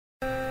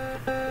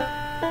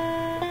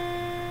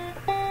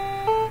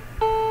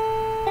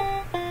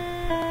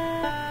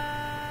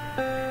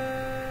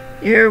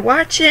You're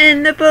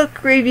watching The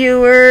Book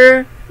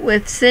Reviewer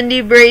with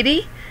Cindy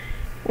Brady,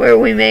 where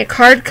we make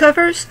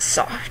hardcovers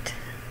soft.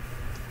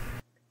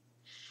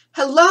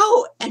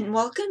 Hello, and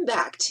welcome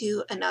back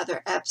to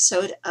another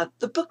episode of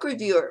The Book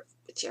Reviewer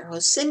with your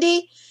host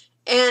Cindy,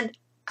 and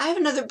I have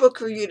another book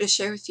review to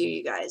share with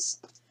you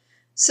guys.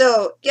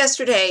 So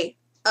yesterday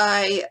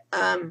I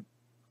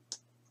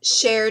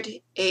shared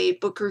a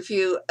book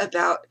review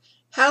about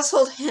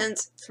Household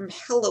Hints from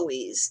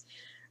Heloise.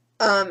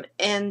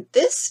 And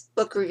this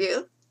book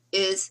review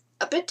is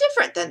a bit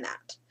different than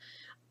that.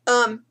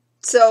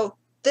 So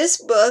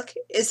this book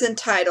is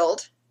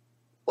entitled,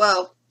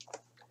 well,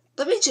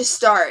 let me just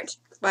start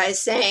by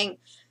saying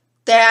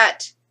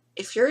that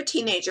if you're a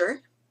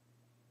teenager,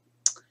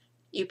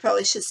 you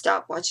probably should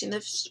stop watching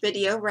this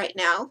video right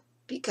now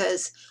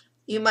because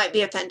you might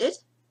be offended.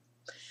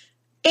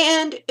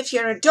 And if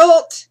you're an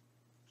adult,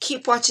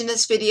 keep watching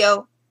this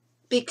video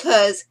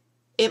because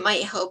it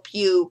might help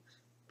you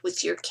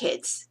with your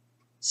kids.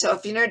 So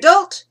if you're an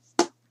adult,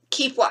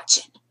 keep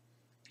watching.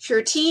 If you're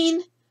a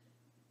teen,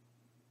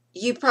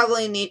 you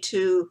probably need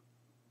to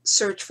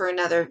search for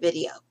another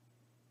video.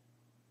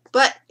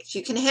 But if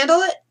you can handle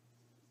it,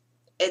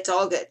 it's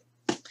all good.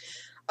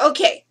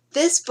 Okay,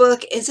 this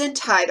book is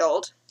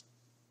entitled,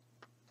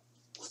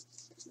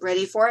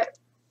 ready for it?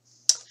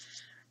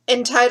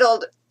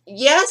 Entitled,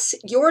 Yes,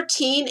 Your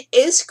Teen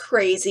is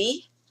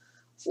Crazy,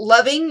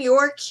 Loving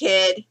Your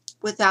Kid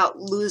Without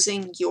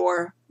Losing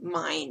Your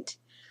Mind,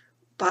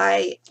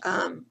 by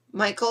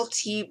Michael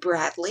T.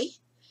 Bradley.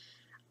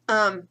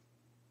 I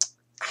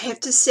have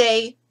to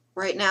say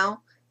right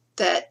now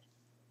that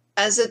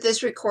as of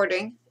this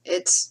recording,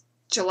 it's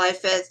July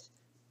 5th,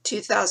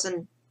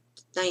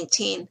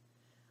 2019.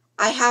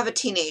 I have a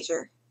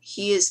teenager.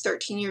 He is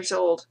 13 years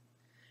old.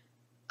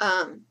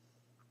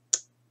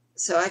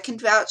 So I can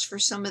vouch for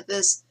some of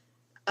this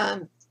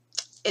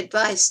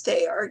advice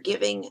they are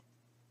giving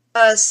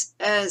us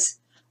as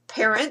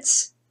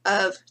parents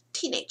of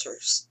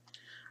teenagers.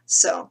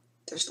 So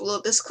there's a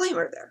little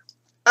disclaimer there.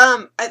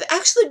 I've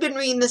actually been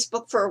reading this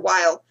book for a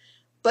while,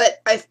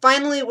 but I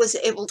finally was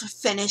able to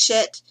finish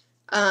it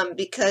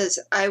because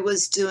I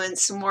was doing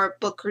some more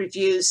book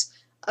reviews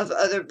of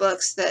other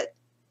books that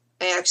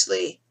I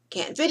actually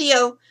can't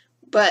video,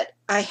 but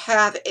I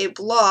have a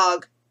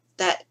blog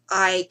that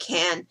I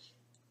can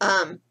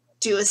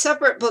do a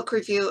separate book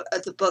review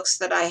of the books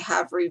that I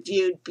have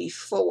reviewed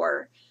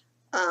before.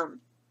 And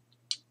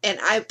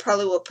I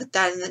probably will put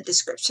that in the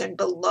description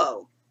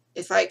below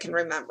if I can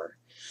remember.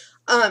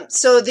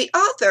 So the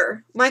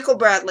author, Michael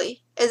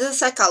Bradley, is a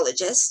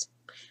psychologist.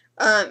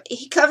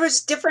 He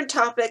covers different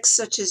topics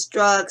such as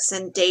drugs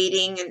and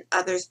dating and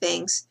other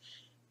things.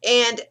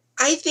 And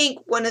I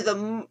think one of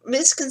the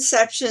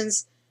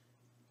misconceptions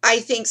I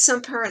think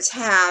some parents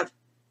have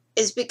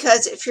is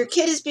because if your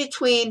kid is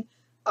between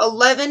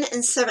 11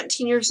 and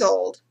 17 years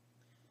old,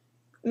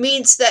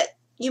 means that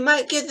you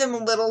might give them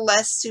a little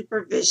less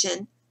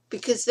supervision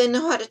because they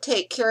know how to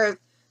take care of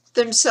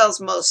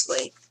themselves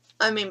mostly.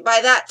 I mean, by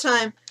that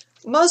time,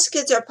 most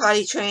kids are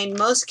potty trained.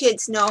 Most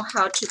kids know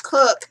how to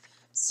cook.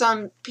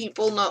 Some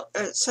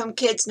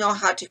kids know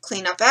how to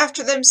clean up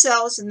after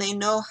themselves, and they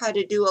know how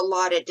to do a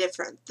lot of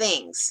different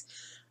things.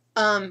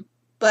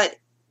 But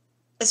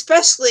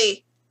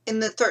especially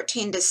in the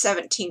 13 to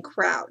 17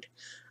 crowd.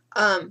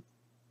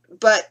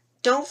 But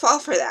don't fall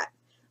for that.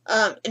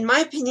 In my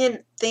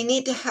opinion, they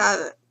need to have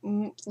a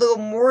little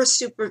more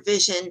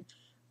supervision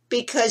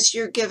because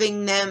you're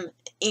giving them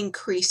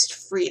increased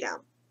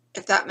freedom,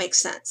 if that makes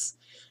sense.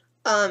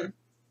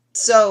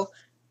 So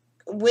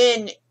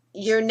when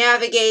you're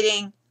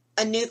navigating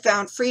a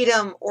newfound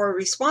freedom or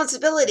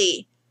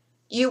responsibility,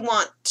 you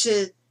want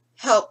to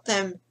help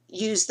them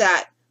use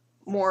that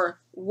more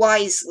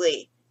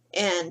wisely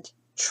and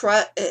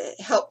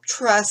help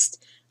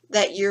trust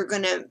that you're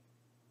going to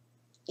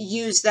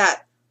use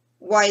that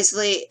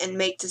wisely and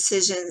make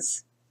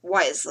decisions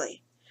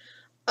wisely.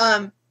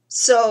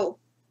 So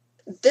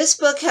this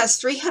book has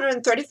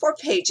 334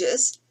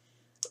 pages,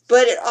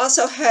 but it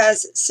also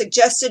has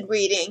suggested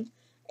reading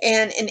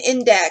and an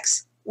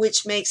index,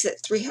 which makes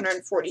it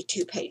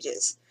 342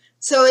 pages.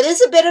 So it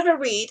is a bit of a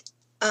read.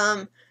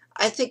 I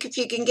think if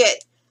you can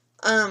get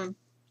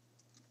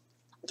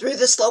through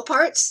the slow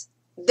parts,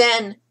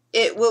 then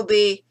it will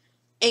be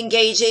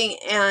engaging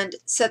and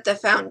set the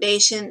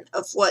foundation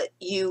of what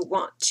you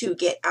want to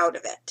get out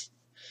of it.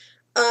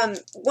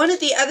 One of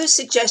the other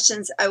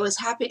suggestions I was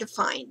happy to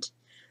find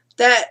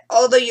that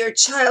although your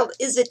child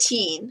is a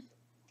teen,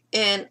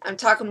 and I'm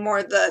talking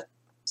more the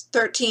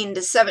 13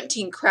 to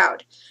 17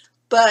 crowd,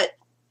 but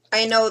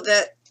I know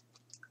that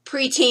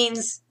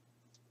preteens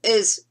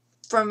is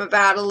from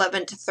about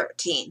 11 to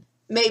 13,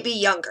 maybe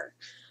younger,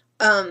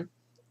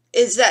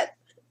 is that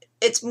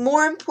it's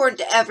more important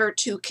than ever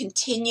to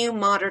continue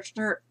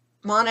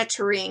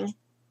monitoring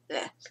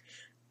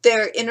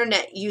their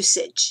internet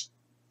usage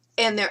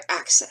and their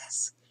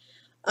access.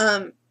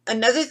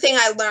 Another thing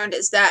I learned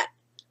is that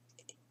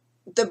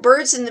the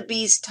birds and the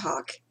bees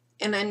talk,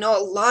 and I know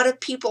a lot of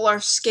people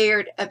are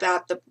scared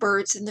about the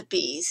birds and the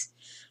bees.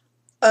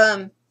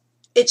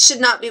 it should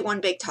not be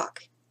one big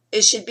talk.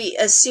 It should be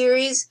a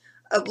series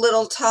of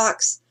little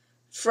talks,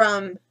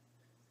 from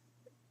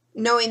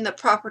knowing the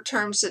proper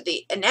terms of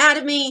the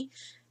anatomy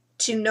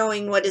to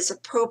knowing what is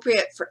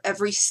appropriate for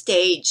every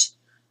stage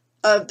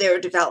of their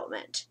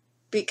development.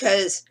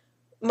 Because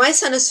my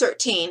son is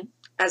 13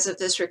 as of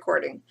this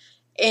recording,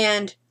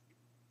 and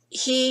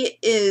he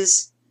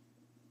is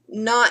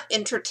not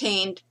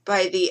entertained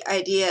by the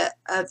idea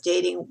of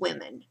dating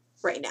women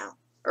right now,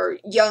 or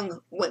young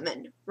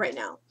women right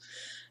now.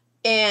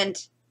 And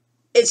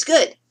it's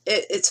good.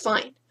 It's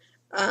fine.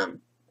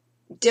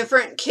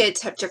 Different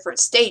kids have different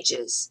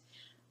stages.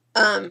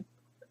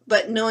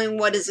 But knowing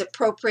what is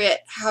appropriate,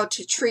 how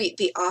to treat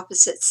the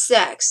opposite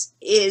sex,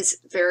 is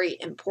very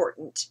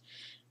important.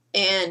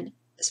 And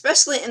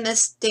especially in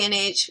this day and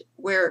age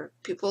where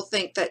people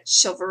think that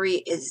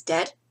chivalry is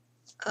dead,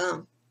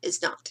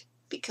 it's not.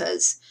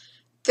 Because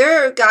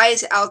there are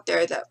guys out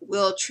there that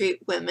will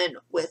treat women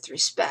with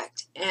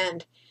respect.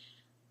 And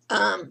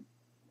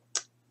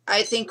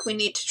I think we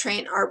need to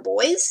train our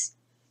boys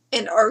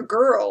and our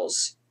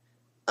girls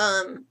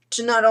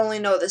to not only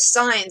know the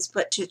signs,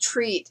 but to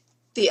treat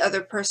the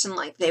other person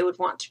like they would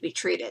want to be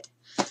treated.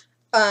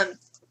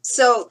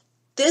 So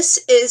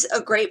this is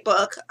a great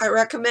book. I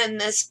recommend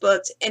this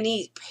book to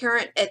any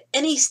parent at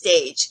any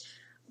stage,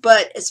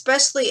 but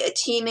especially a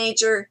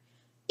teenager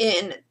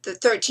in the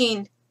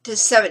 13 to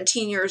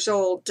 17 years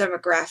old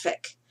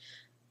demographic.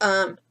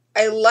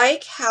 I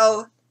like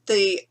how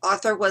the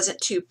author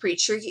wasn't too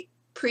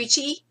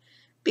preachy,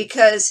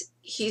 because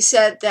he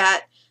said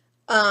that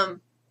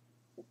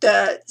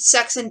the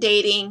sex and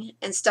dating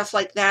and stuff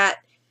like that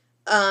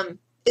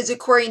is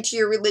according to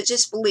your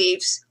religious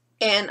beliefs,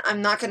 and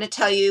I'm not going to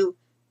tell you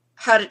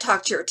how to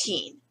talk to your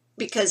teen,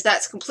 because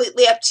that's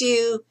completely up to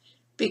you,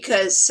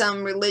 because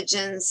some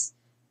religions,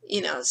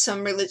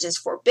 some religions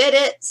forbid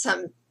it.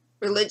 Some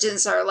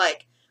religions are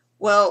like,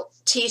 well,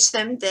 teach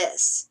them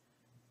this.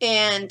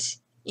 And,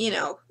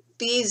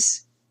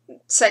 these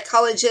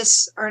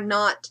psychologists are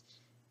not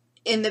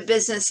in the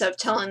business of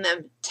telling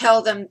them,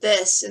 tell them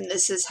this, and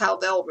this is how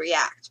they'll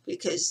react,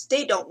 because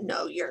they don't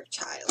know your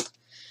child.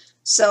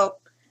 So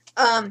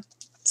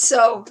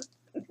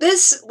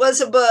this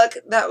was a book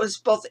that was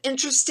both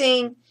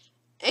interesting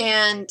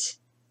and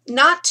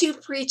not too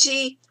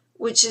preachy,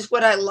 which is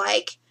what I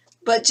like,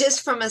 but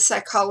just from a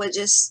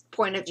psychologist's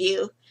point of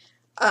view.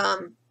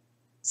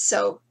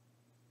 So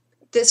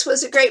this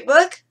was a great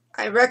book.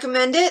 I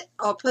recommend it.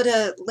 I'll put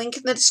a link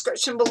in the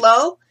description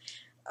below.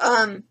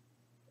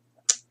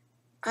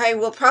 I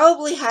will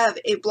probably have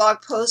a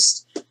blog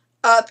post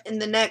up in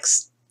the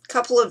next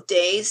couple of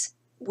days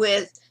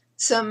with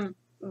some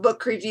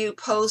book review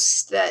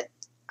posts that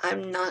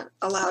I'm not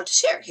allowed to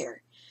share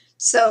here.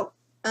 So,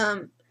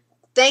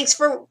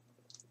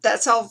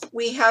 that's all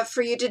we have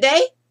for you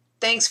today.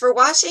 Thanks for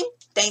watching.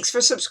 Thanks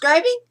for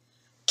subscribing.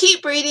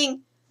 Keep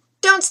reading.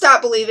 Don't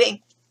stop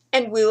believing.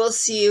 And we will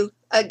see you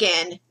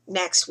again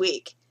next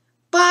week.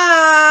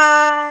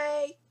 Bye!